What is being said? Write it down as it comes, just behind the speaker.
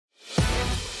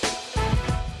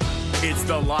It's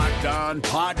the Locked On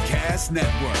Podcast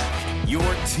Network, your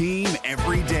team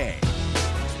every day.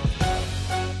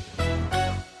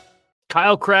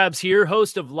 Kyle Krabs here,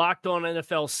 host of Locked On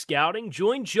NFL Scouting.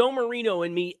 Join Joe Marino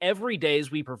and me every day as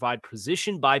we provide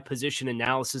position-by-position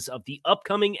analysis of the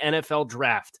upcoming NFL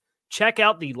Draft. Check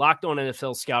out the Locked On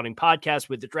NFL Scouting podcast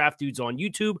with the Draft Dudes on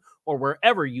YouTube or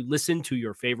wherever you listen to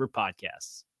your favorite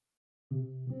podcasts.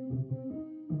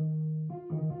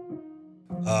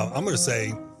 I'm going to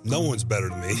say no one's better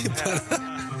than me.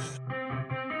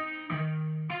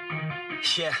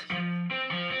 Yeah,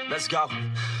 let's go.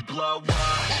 Blow up.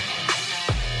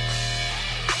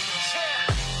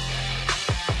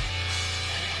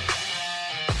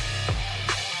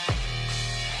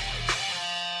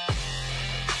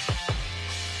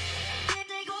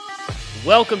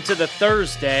 Welcome to the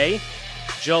Thursday,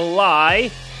 July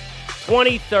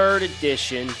 23rd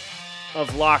edition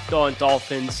of Locked On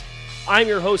Dolphins. I'm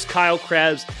your host, Kyle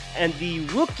Krabs, and the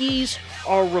rookies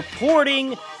are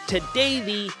reporting to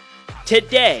Davey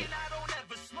today.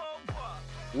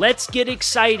 Let's get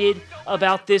excited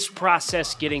about this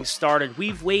process getting started.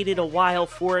 We've waited a while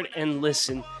for it, and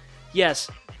listen, yes,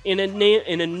 in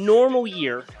a normal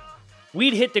year,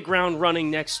 we'd hit the ground running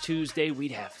next Tuesday.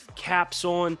 We'd have caps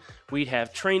on. We'd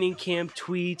have training camp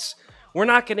tweets. We're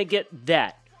not going to get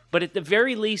that. But at the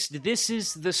very least, this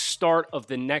is the start of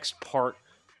the next part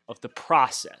of the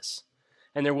process.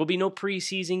 And there will be no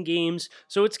preseason games,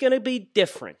 so it's going to be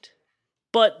different.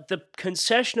 But the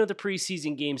concession of the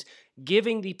preseason games,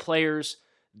 giving the players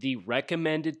the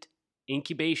recommended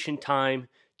incubation time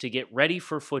to get ready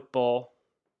for football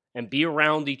and be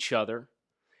around each other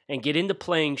and get into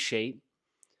playing shape,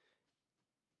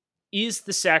 is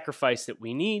the sacrifice that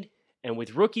we need. And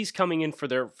with rookies coming in for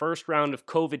their first round of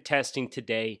COVID testing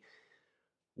today,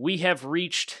 we have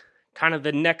reached kind of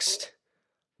the next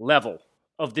level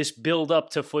of this build up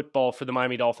to football for the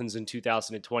Miami Dolphins in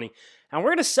 2020. And we're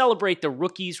going to celebrate the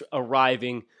rookies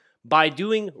arriving by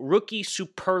doing rookie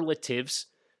superlatives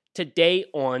today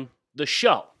on the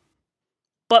show.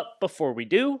 But before we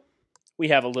do, we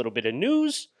have a little bit of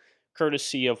news,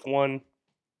 courtesy of one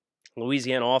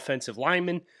Louisiana offensive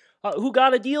lineman who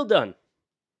got a deal done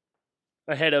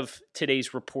ahead of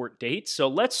today's report date. So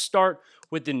let's start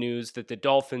with the news that the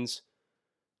Dolphins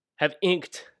have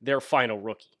inked their final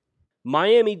rookie.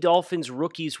 Miami Dolphins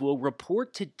rookies will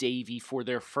report to Davie for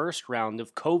their first round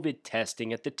of COVID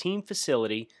testing at the team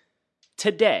facility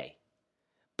today.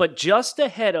 But just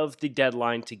ahead of the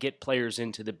deadline to get players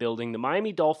into the building, the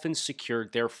Miami Dolphins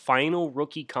secured their final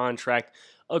rookie contract,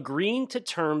 agreeing to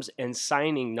terms and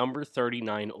signing number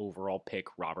 39 overall pick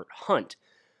Robert Hunt.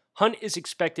 Hunt is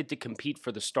expected to compete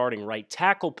for the starting right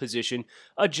tackle position,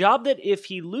 a job that if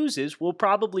he loses will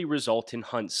probably result in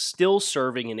Hunt still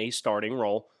serving in a starting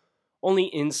role, only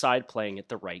inside playing at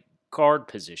the right guard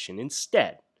position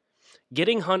instead.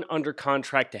 Getting Hunt under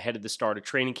contract ahead of the start of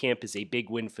training camp is a big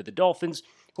win for the Dolphins,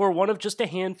 who are one of just a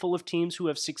handful of teams who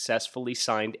have successfully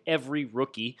signed every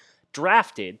rookie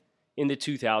drafted in the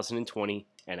 2020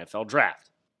 NFL Draft.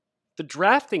 The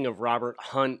drafting of Robert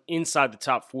Hunt inside the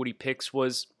top 40 picks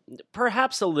was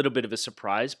perhaps a little bit of a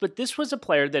surprise, but this was a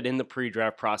player that in the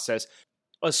pre-draft process,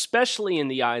 especially in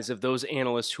the eyes of those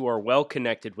analysts who are well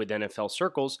connected with NFL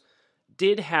circles,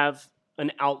 did have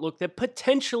an outlook that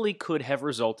potentially could have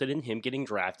resulted in him getting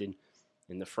drafted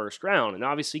in the first round. And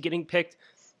obviously getting picked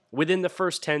within the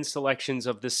first 10 selections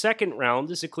of the second round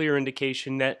is a clear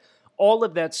indication that all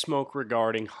of that smoke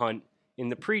regarding Hunt in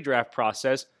the pre-draft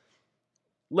process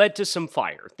led to some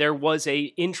fire. There was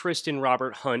a interest in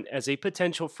Robert Hunt as a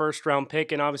potential first-round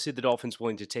pick, and obviously the Dolphins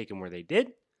willing to take him where they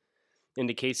did.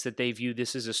 Indicates that they view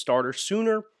this as a starter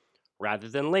sooner rather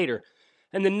than later.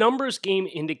 And the numbers game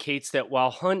indicates that while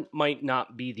Hunt might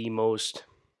not be the most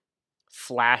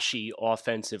flashy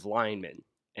offensive lineman,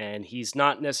 and he's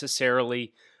not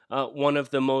necessarily one of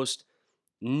the most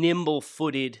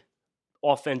nimble-footed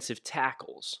offensive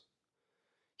tackles,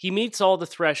 he meets all the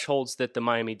thresholds that the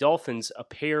Miami Dolphins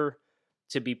appear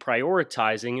to be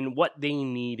prioritizing and what they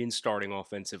need in starting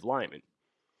offensive linemen.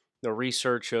 The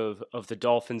research of the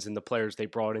Dolphins and the players they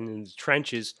brought in the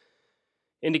trenches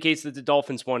indicates that the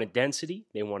Dolphins wanted density,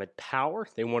 they wanted power,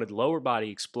 they wanted lower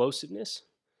body explosiveness,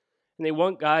 and they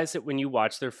want guys that when you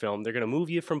watch their film, they're going to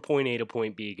move you from point A to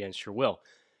point B against your will.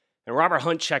 And Robert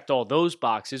Hunt checked all those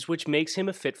boxes, which makes him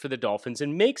a fit for the Dolphins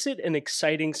and makes it an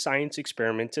exciting science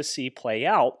experiment to see play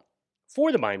out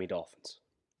for the Miami Dolphins.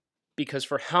 Because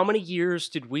for how many years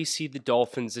did we see the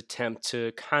Dolphins attempt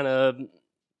to kind of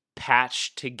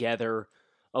patch together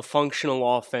a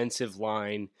functional offensive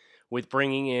line with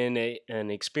bringing in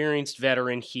an experienced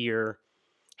veteran here,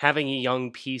 having a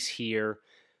young piece here,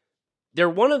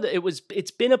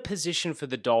 it's been a position for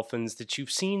the Dolphins that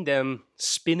you've seen them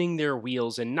spinning their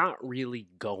wheels and not really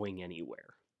going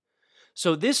anywhere.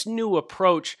 So this new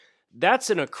approach, that's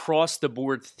an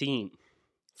across-the-board theme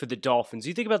for the Dolphins.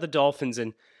 You think about the Dolphins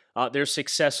and their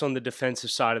success on the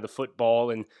defensive side of the football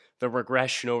and the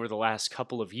regression over the last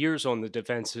couple of years on the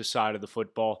defensive side of the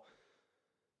football.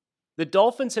 The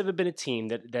Dolphins have been a team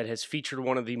that has featured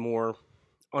one of the more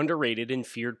underrated and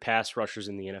feared pass rushers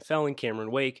in the NFL in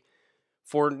Cameron Wake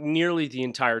for nearly the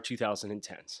entire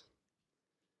 2010s.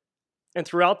 And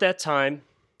throughout that time,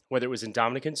 whether it was in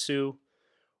Ndamukong Suh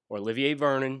or Olivier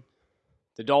Vernon,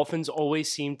 the Dolphins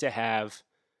always seemed to have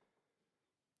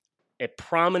a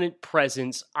prominent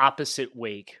presence opposite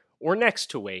Wake or next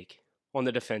to Wake on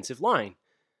the defensive line.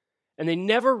 And they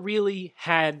never really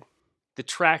had the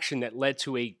traction that led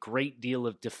to a great deal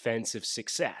of defensive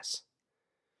success.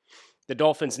 The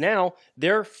Dolphins now,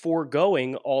 they're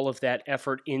foregoing all of that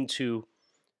effort into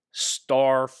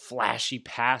star, flashy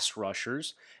pass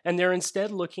rushers, and they're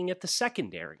instead looking at the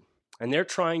secondary. And they're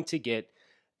trying to get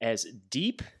as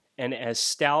deep and as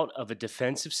stout of a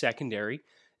defensive secondary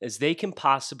as they can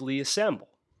possibly assemble.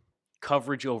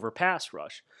 Coverage over pass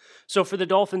rush. So for the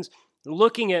Dolphins,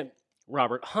 looking at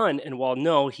Robert Hunt, and while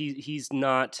no, he's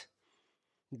not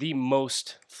the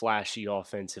most flashy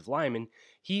offensive lineman,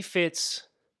 he fits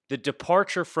the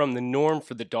departure from the norm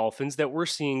for the Dolphins that we're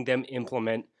seeing them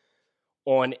implement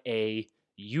on a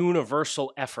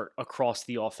universal effort across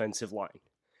the offensive line.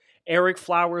 Eric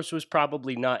Flowers was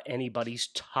probably not anybody's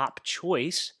top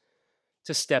choice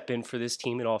to step in for this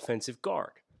team at offensive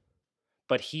guard.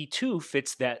 But he too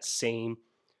fits that same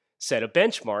set of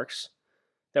benchmarks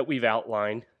that we've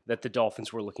outlined that the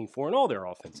Dolphins were looking for in all their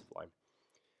offensive line.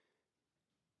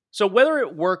 So whether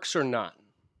it works or not,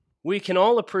 we can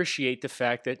all appreciate the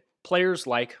fact that players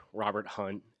like Robert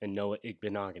Hunt and Noah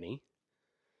Igbinoghene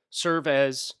serve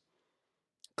as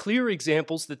clear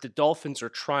examples that the Dolphins are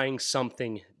trying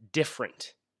something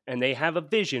different, and they have a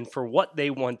vision for what they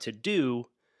want to do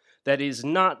that is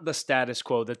not the status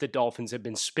quo that the Dolphins have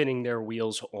been spinning their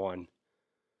wheels on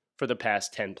for the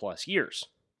past 10 plus years.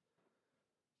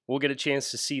 We'll get a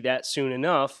chance to see that soon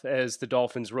enough as the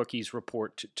Dolphins rookies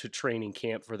report to training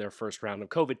camp for their first round of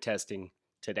COVID testing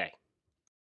today.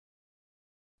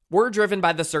 We're driven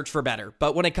by the search for better,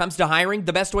 but when it comes to hiring,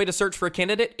 the best way to search for a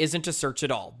candidate isn't to search at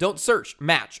all. Don't search,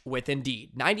 match with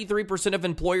Indeed. 93% of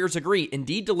employers agree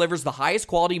Indeed delivers the highest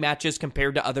quality matches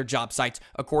compared to other job sites,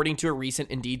 according to a recent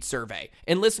Indeed survey.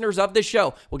 And listeners of this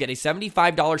show will get a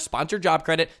 $75 sponsored job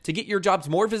credit to get your jobs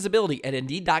more visibility at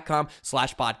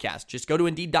Indeed.com/podcast. Just go to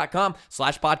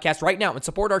Indeed.com/podcast right now and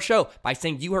support our show by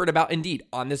saying you heard about Indeed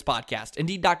on this podcast.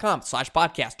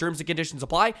 Indeed.com/podcast. Terms and conditions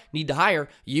apply. Need to hire?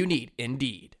 You need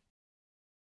Indeed.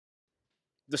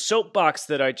 The soapbox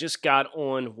that I just got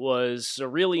on was a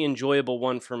really enjoyable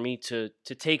one for me to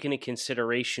take into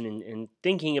consideration in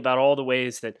thinking about all the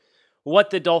ways that what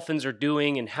the Dolphins are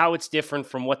doing and how it's different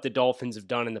from what the Dolphins have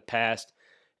done in the past.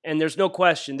 And there's no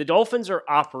question, the Dolphins are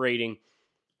operating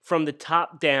from the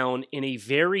top down in a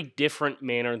very different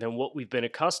manner than what we've been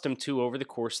accustomed to over the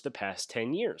course of the past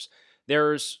 10 years.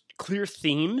 There's clear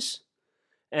themes,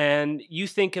 and you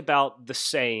think about the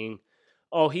saying,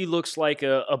 oh, he looks like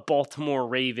a Baltimore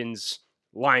Ravens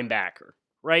linebacker,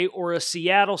 right? Or a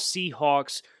Seattle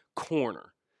Seahawks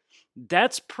corner.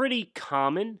 That's pretty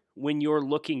common when you're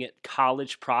looking at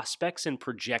college prospects and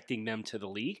projecting them to the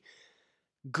league.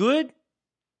 Good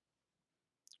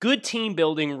team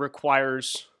building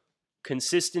requires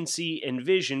consistency and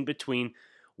vision between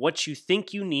what you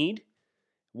think you need,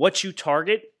 what you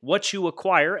target, what you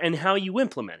acquire, and how you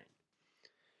implement it.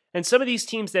 And some of these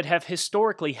teams that have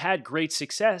historically had great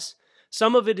success,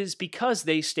 some of it is because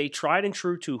they stay tried and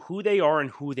true to who they are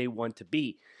and who they want to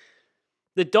be.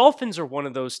 The Dolphins are one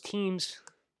of those teams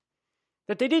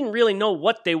that they didn't really know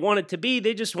what they wanted to be.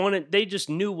 They just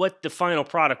knew what the final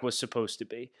product was supposed to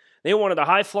be. They wanted a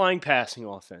high-flying passing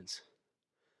offense.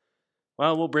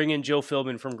 Well, we'll bring in Joe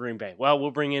Philbin from Green Bay. Well,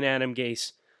 we'll bring in Adam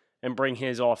Gase and bring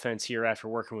his offense here after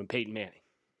working with Peyton Manning.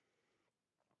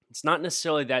 It's not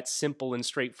necessarily that simple and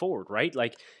straightforward, right?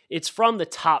 Like, it's from the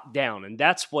top down, and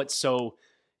that's what's so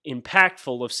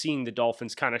impactful of seeing the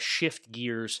Dolphins kind of shift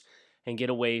gears and get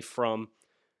away from,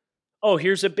 oh,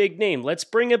 here's a big name. Let's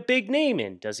bring a big name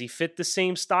in. Does he fit the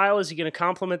same style? Is he going to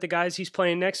complement the guys he's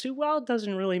playing next to? Well, it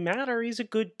doesn't really matter. He's a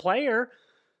good player.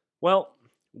 Well,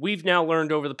 we've now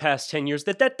learned over the past 10 years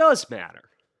that that does matter.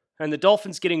 And the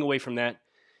Dolphins getting away from that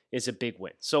is a big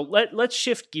win. So let's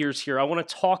shift gears here. I want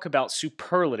to talk about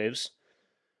superlatives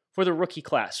for the rookie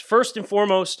class. First and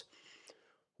foremost,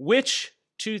 which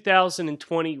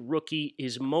 2020 rookie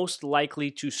is most likely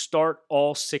to start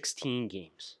all 16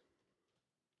 games?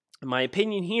 In my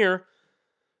opinion here,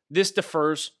 this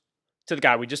defers to the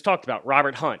guy we just talked about,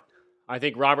 Robert Hunt. I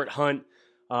think Robert Hunt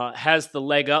has the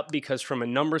leg up because from a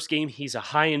numbers game, he's a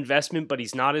high investment, but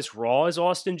he's not as raw as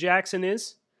Austin Jackson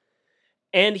is.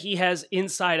 And he has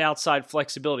inside-outside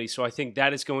flexibility, so I think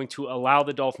that is going to allow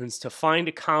the Dolphins to find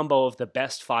a combo of the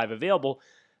best 5 available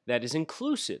that is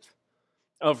inclusive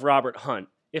of Robert Hunt.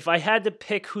 If I had to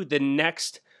pick who the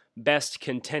next best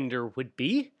contender would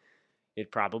be,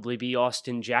 it'd probably be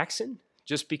Austin Jackson,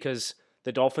 just because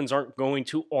the Dolphins aren't going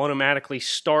to automatically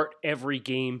start every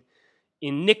game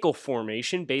in nickel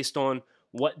formation based on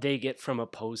what they get from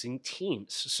opposing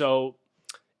teams. So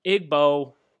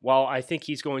Igbo, while I think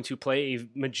he's going to play a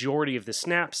majority of the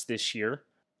snaps this year,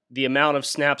 the amount of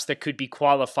snaps that could be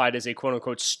qualified as a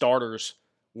quote-unquote starter's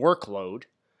workload,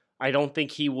 I don't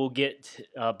think he will get,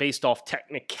 based off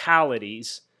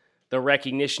technicalities, the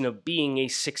recognition of being a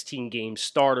 16-game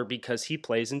starter because he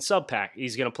plays in sub-pack.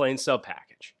 He's going to play in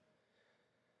sub-package.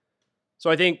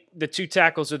 So I think the 2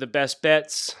 tackles are the best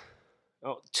bets.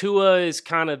 Tua is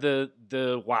kind of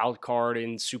the wild card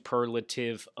and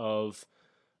superlative of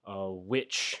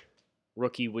which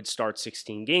rookie would start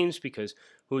 16 games because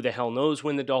who the hell knows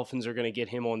when the Dolphins are going to get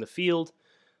him on the field.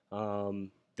 The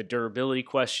durability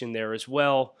question there as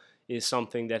well is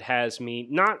something that has me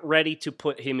not ready to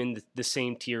put him in the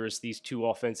same tier as these 2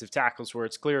 offensive tackles where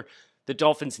it's clear the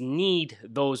Dolphins need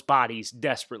those bodies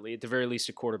desperately, at the very least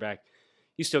a quarterback.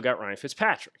 You still got Ryan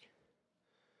Fitzpatrick.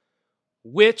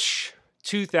 Which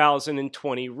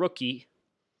 2020 rookie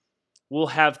will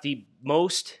have the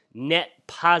most net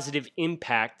positive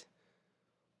impact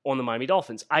on the Miami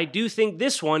Dolphins? I do think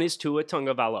this one is Tua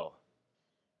Tagovailoa.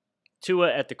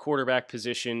 Tua at the quarterback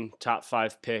position, top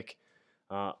 5 pick.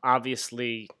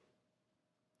 Obviously,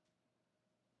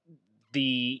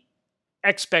 the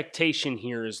expectation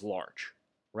here is large,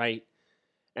 right?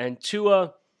 And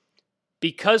Tua,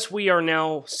 because we are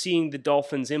now seeing the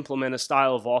Dolphins implement a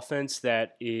style of offense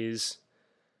that is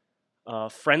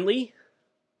friendly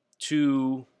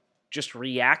to just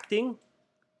reacting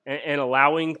and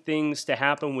allowing things to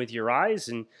happen with your eyes,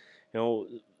 and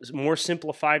more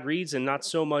simplified reads and not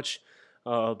so much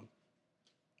at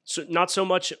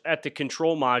the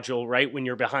control module, right, when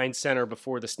you're behind center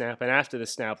before the snap and after the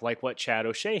snap, like what Chad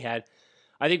O'Shea had.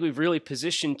 I think we've really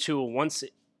positioned Tua once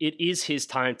it is his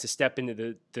time to step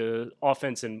into the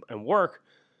offense and work,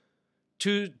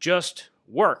 to just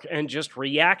work and just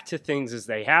react to things as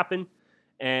they happen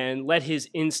and let his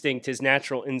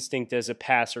natural instinct as a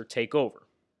passer take over.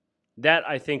 That,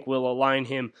 I think, will align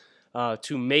him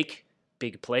to make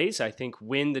big plays. I think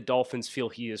when the Dolphins feel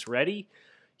he is ready,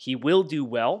 he will do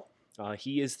well.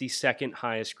 He is the 2nd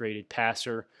highest graded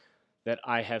passer that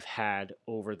I have had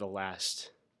over the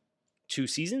last 2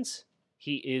 seasons.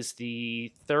 He is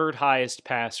the 3rd highest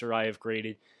passer I have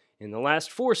graded in the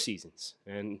last 4 seasons.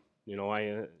 And,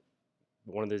 I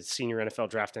one of the senior NFL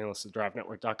draft analysts at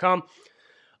draftnetwork.com.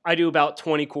 I do about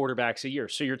 20 quarterbacks a year.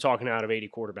 So you're talking out of 80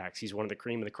 quarterbacks. He's one of the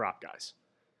cream of the crop guys.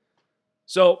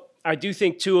 So I do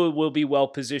think Tua will be well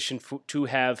positioned to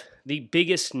have the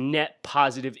biggest net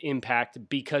positive impact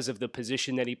because of the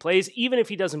position that he plays, even if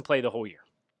he doesn't play the whole year.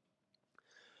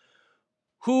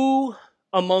 Who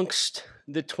amongst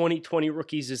the 2020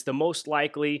 rookies is the most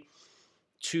likely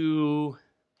to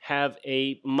have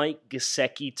a Mike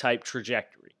Gesicki type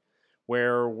trajectory,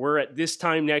 where we're at this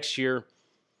time next year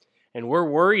and we're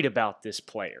worried about this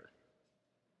player?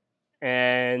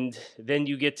 And then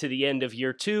you get to the end of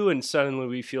year 2 and suddenly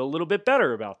we feel a little bit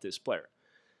better about this player.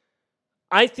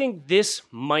 I think this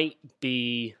might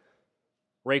be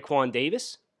Raekwon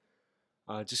Davis,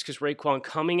 just because Raekwon,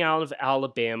 coming out of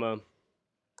Alabama,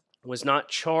 was not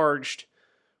charged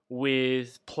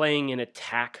with playing in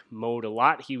attack mode a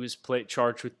lot. He was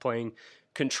charged with playing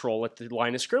control at the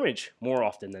line of scrimmage more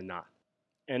often than not.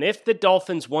 And if the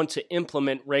Dolphins want to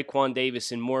implement Raekwon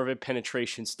Davis in more of a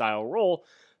penetration style role,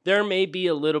 there may be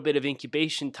a little bit of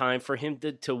incubation time for him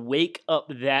to wake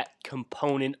up that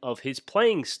component of his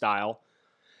playing style.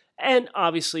 And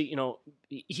obviously,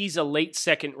 he's a late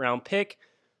 2nd round pick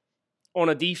on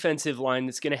a defensive line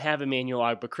that's going to have Emmanuel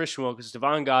Ogbah, because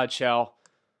Devon Godchaux,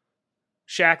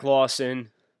 Shaq Lawson.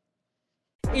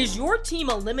 Is your team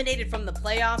eliminated from the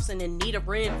playoffs and in need of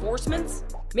reinforcements?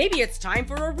 Maybe it's time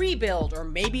for a rebuild, or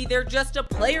maybe they're just a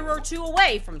player or 2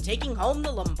 away from taking home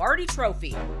the Lombardi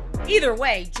Trophy. Either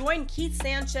way, join Keith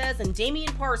Sanchez and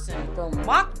Damian Parson for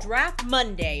Mock Draft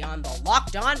Monday on the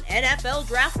Locked On NFL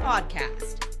Draft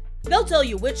Podcast. They'll tell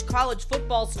you which college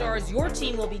football stars your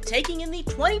team will be taking in the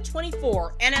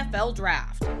 2024 NFL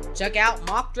Draft. Check out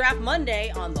Mock Draft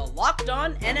Monday on the Locked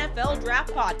On NFL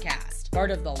Draft Podcast, part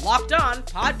of the Locked On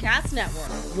Podcast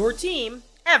Network, your team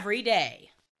every day.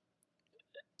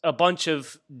 A bunch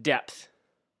of depth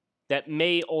that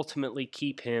may ultimately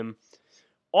keep him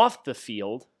off the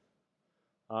field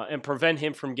and prevent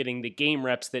him from getting the game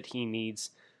reps that he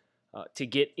needs to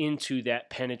get into that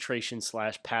penetration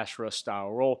 / pass rush style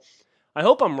role. I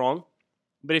hope I'm wrong,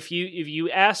 but if you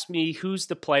ask me who's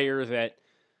the player that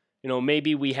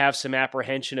maybe we have some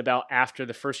apprehension about after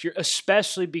the first year,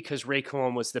 especially because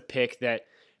Raekwon was the pick that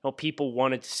people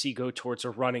wanted to see go towards a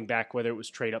running back, whether it was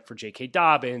trade up for J.K.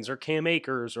 Dobbins or Cam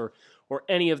Akers or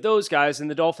any of those guys, and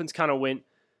the Dolphins kind of went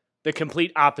the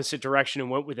complete opposite direction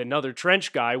and went with another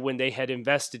trench guy when they had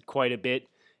invested quite a bit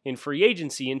in free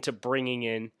agency into bringing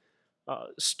in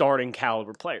starting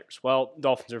caliber players. Well,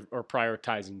 Dolphins are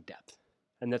prioritizing depth,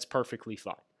 and that's perfectly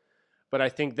fine. But I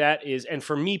think that is, and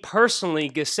for me personally,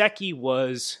 Gesicki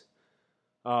was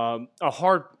I don't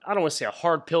want to say a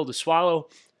hard pill to swallow,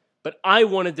 but I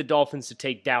wanted the Dolphins to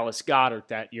take Dallas Goedert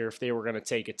that year if they were going to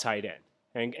take a tight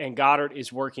end. And Goddard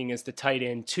is working as the tight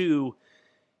end 2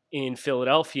 in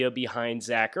Philadelphia behind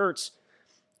Zach Ertz.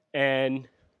 And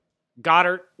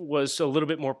Goddard was a little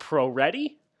bit more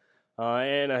pro-ready.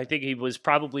 And I think he was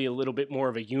probably a little bit more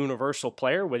of a universal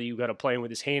player, whether you got to play him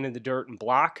with his hand in the dirt and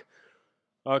block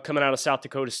coming out of South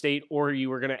Dakota State, or you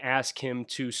were going to ask him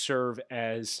to serve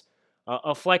as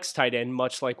a flex tight end,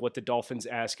 much like what the Dolphins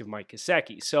ask of Mike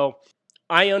Gesicki. So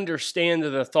I understand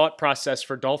the thought process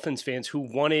for Dolphins fans who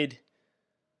wanted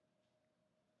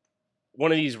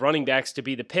one of these running backs to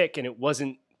be the pick, and it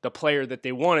wasn't the player that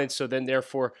they wanted. So then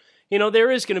therefore,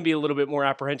 there is going to be a little bit more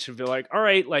apprehension. They're like, all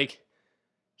right,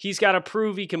 he's got to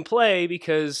prove he can play,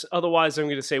 because otherwise I'm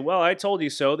going to say, well, I told you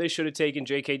so. They should have taken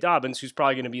J.K. Dobbins, who's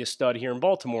probably going to be a stud here in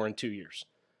Baltimore in 2 years.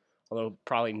 Although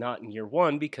probably not in year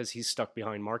 1 because he's stuck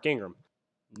behind Mark Ingram.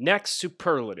 Next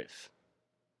superlative.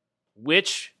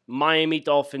 Which Miami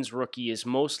Dolphins rookie is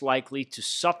most likely to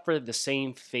suffer the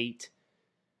same fate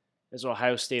as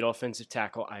Ohio State offensive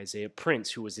tackle Isaiah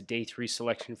Prince, who was a day 3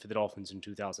 selection for the Dolphins in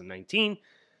 2019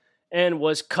 and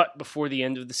was cut before the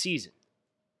end of the season?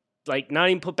 Not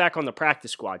even put back on the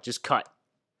practice squad, just cut.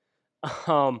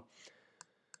 I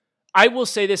will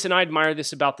say this, and I admire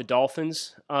this about the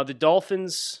Dolphins. The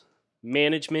Dolphins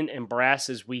management and brass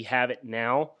as we have it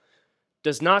now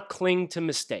does not cling to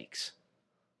mistakes,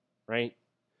 right?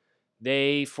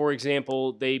 They, for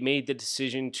example, they made the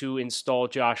decision to install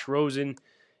Josh Rosen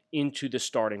into the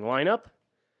starting lineup.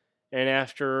 And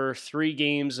after 3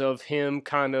 games of him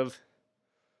kind of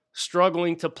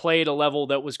struggling to play at a level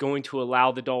that was going to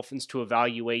allow the Dolphins to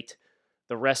evaluate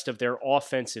the rest of their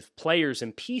offensive players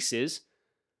and pieces,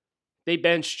 they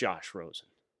benched Josh Rosen.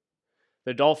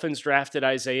 The Dolphins drafted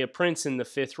Isaiah Prince in the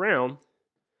 5th round,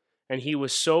 and he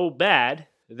was so bad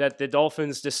that the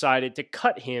Dolphins decided to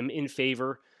cut him in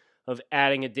favor of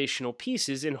adding additional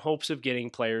pieces in hopes of getting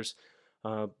players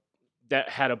that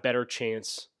had a better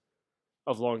chance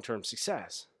of long-term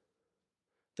success.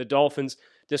 The Dolphins,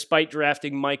 despite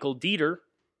drafting Michael Dieter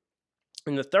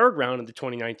in the 3rd round of the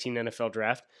 2019 NFL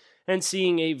Draft and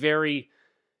seeing a very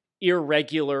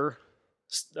irregular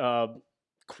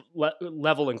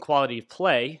level and quality of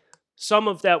play, some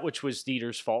of that which was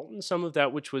Dieter's fault, and some of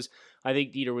that which was, I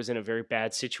think Dieter was in a very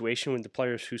bad situation with the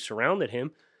players who surrounded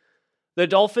him. The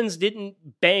Dolphins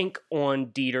didn't bank on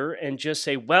Dieter and just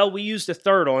say, well, we used a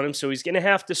 3rd on him, so he's going to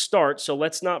have to start, so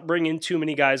let's not bring in too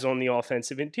many guys on the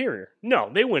offensive interior.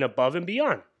 No, they went above and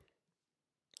beyond.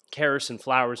 Karras and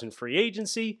Flowers in free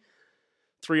agency,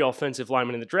 3 offensive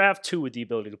linemen in the draft, 2 with the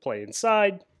ability to play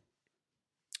inside.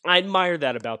 I admire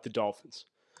that about the Dolphins,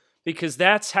 because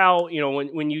that's how,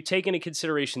 when you take into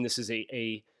consideration this is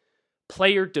a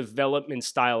player development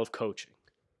style of coaching.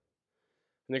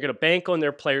 And they're going to bank on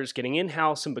their players getting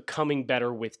in-house and becoming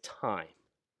better with time.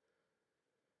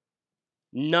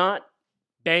 Not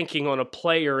banking on a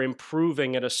player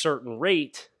improving at a certain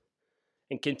rate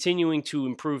and continuing to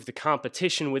improve the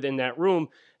competition within that room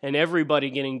and everybody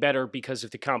getting better because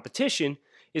of the competition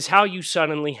is how you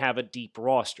suddenly have a deep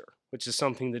roster, which is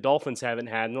something the Dolphins haven't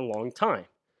had in a long time.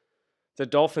 The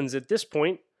Dolphins at this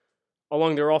point,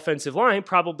 along their offensive line,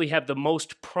 probably have the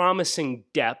most promising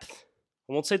depth.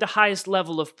 I won't say the highest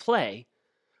level of play,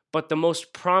 but the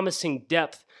most promising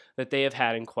depth that they have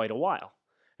had in quite a while.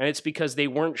 And it's because they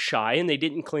weren't shy and they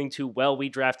didn't cling to, well, we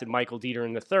drafted Michael Dieter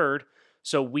in the 3rd,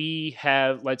 so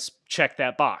let's check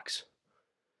that box.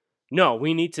 No,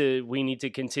 we need to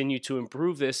continue to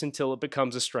improve this until it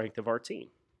becomes a strength of our team.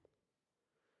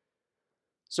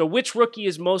 So which rookie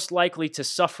is most likely to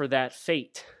suffer that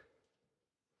fate?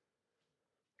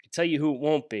 I can tell you who it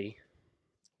won't be.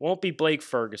 It won't be Blake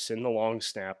Ferguson, the long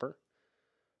snapper.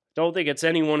 Don't think it's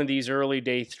any one of these early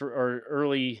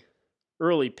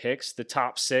picks, the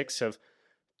top 6 of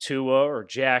Tua or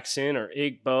Jackson or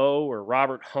Igbo or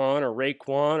Robert Hunt or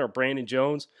Raekwon or Brandon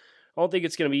Jones. I don't think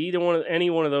it's going to be any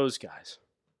one of those guys.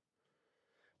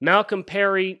 Malcolm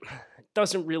Perry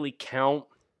doesn't really count.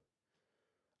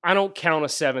 I don't count a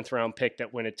 7th round pick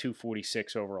that went at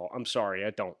 246 overall. I'm sorry, I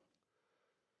don't.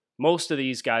 Most of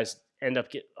these guys end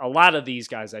up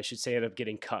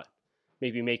getting cut,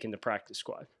 maybe making the practice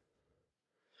squad.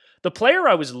 The player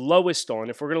I was lowest on,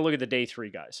 if we're going to look at the day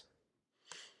 3 guys,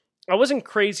 I wasn't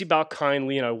crazy about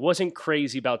Kindly, and I wasn't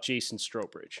crazy about Jason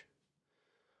Strowbridge.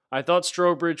 I thought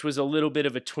Strowbridge was a little bit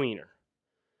of a tweener.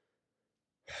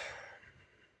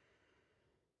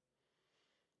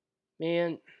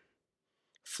 Man,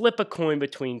 flip a coin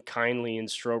between Kindly and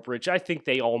Strowbridge. I think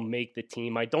they all make the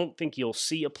team. I don't think you'll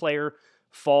see a player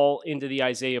fall into the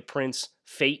Isaiah Prince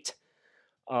fate.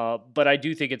 But I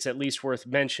do think it's at least worth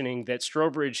mentioning that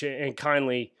Strowbridge and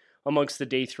Kindly amongst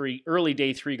the early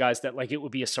day 3 guys that like it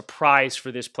would be a surprise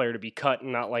for this player to be cut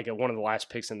and not like one of the last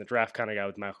picks in the draft kind of guy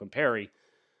with Malcolm Perry.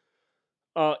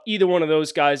 Either one of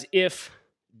those guys, if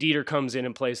Dieter comes in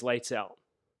and plays lights out.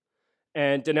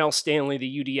 And Donnell Stanley,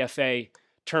 the UDFA,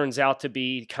 turns out to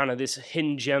be kind of this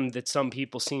hidden gem that some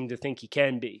people seem to think he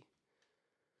can be.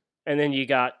 And then you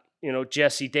got,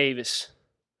 Jesse Davis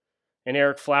and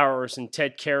Eric Flowers and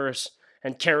Ted Karras,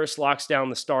 and Karras locks down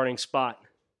the starting spot.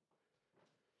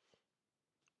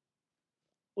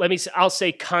 I'll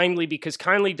say Kindly because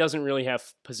Kindly doesn't really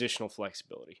have positional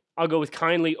flexibility. I'll go with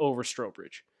Kindly over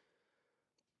Strowbridge.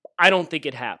 I don't think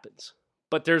it happens.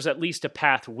 But there's at least a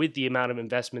path with the amount of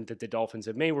investment that the Dolphins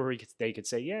have made where they could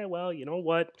say, yeah, well, you know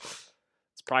what?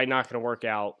 It's probably not going to work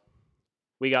out.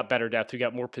 We got better depth. We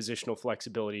got more positional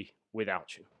flexibility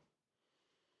without you.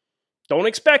 Don't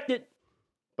expect it,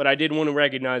 but I did want to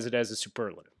recognize it as a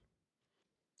superlative.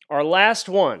 Our last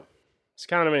one is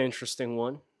kind of an interesting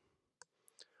one.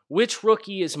 Which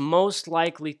rookie is most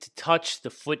likely to touch the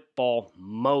football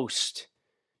most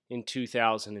in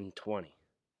 2020?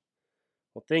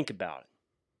 Well, think about it.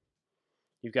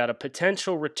 You've got a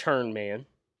potential return man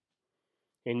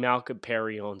in Malcolm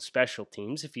Perry on special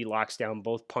teams if he locks down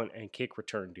both punt and kick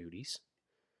return duties.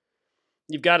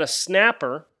 You've got a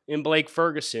snapper in Blake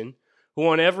Ferguson who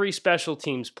on every special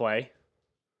teams play,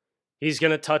 he's going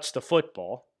to touch the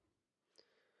football.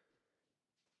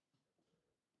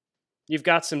 You've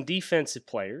got some defensive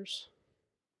players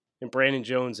in Brandon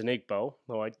Jones and Igbo,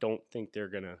 though I don't think they're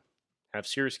going to have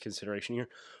serious consideration here,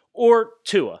 or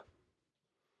Tua.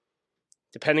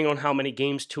 Depending on how many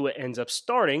games Tua ends up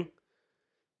starting,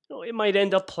 it might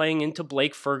end up playing into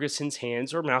Blake Ferguson's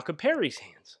hands or Malcolm Perry's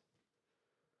hands.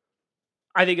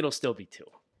 I think it'll still be Tua.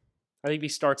 I think if he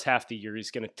starts half the year,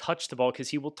 he's going to touch the ball because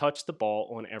he will touch the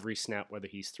ball on every snap, whether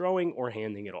he's throwing or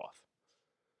handing it off.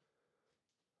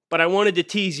 But I wanted to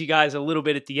tease you guys a little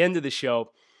bit at the end of the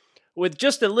show with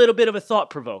just a little bit of a thought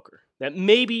provoker that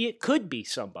maybe it could be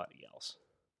somebody else.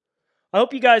 I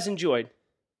hope you guys enjoyed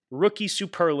Rookie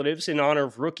Superlatives in honor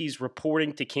of rookies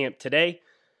reporting to camp today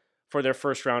for their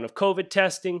first round of COVID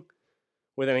testing.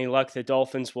 With any luck, the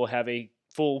Dolphins will have a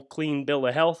full, clean bill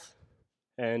of health,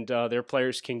 and their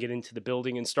players can get into the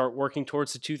building and start working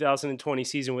towards the 2020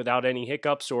 season without any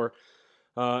hiccups or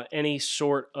any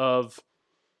sort of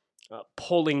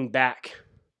pulling back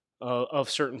of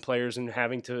certain players and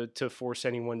having to force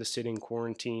anyone to sit in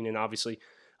quarantine, and obviously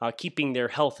keeping their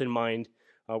health in mind.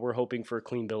 We're hoping for a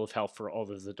clean bill of health for all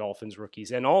of the Dolphins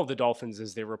rookies and all of the Dolphins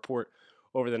as they report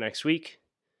over the next week.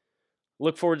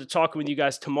 Look forward to talking with you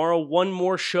guys tomorrow. One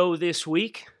more show this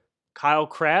week. Kyle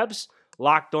Krabs,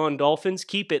 Locked On Dolphins.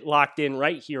 Keep it locked in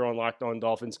right here on Locked On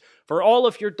Dolphins for all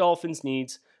of your Dolphins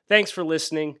needs. Thanks for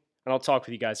listening, and I'll talk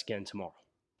with you guys again tomorrow.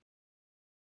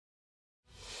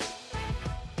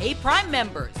 Hey, Prime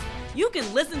members, you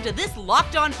can listen to this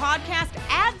Locked On podcast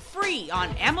ad-free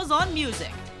on Amazon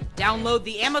Music. Download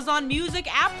the Amazon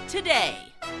Music app today.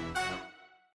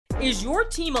 Is your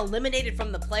team eliminated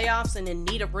from the playoffs and in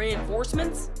need of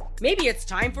reinforcements? Maybe it's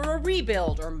time for a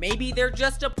rebuild, or maybe they're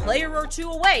just a player or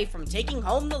two away from taking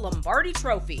home the Lombardi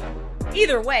Trophy.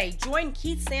 Either way, join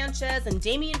Keith Sanchez and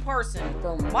Damian Parson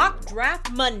for Mock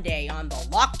Draft Monday on the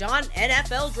Locked On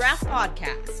NFL Draft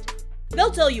Podcast. They'll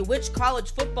tell you which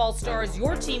college football stars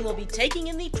your team will be taking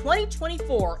in the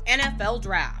 2024 NFL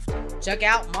Draft. Check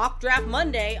out Mock Draft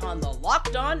Monday on the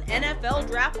Locked On NFL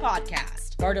Draft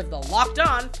Podcast, part of the Locked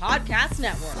On Podcast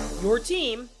Network. Your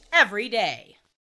team every day.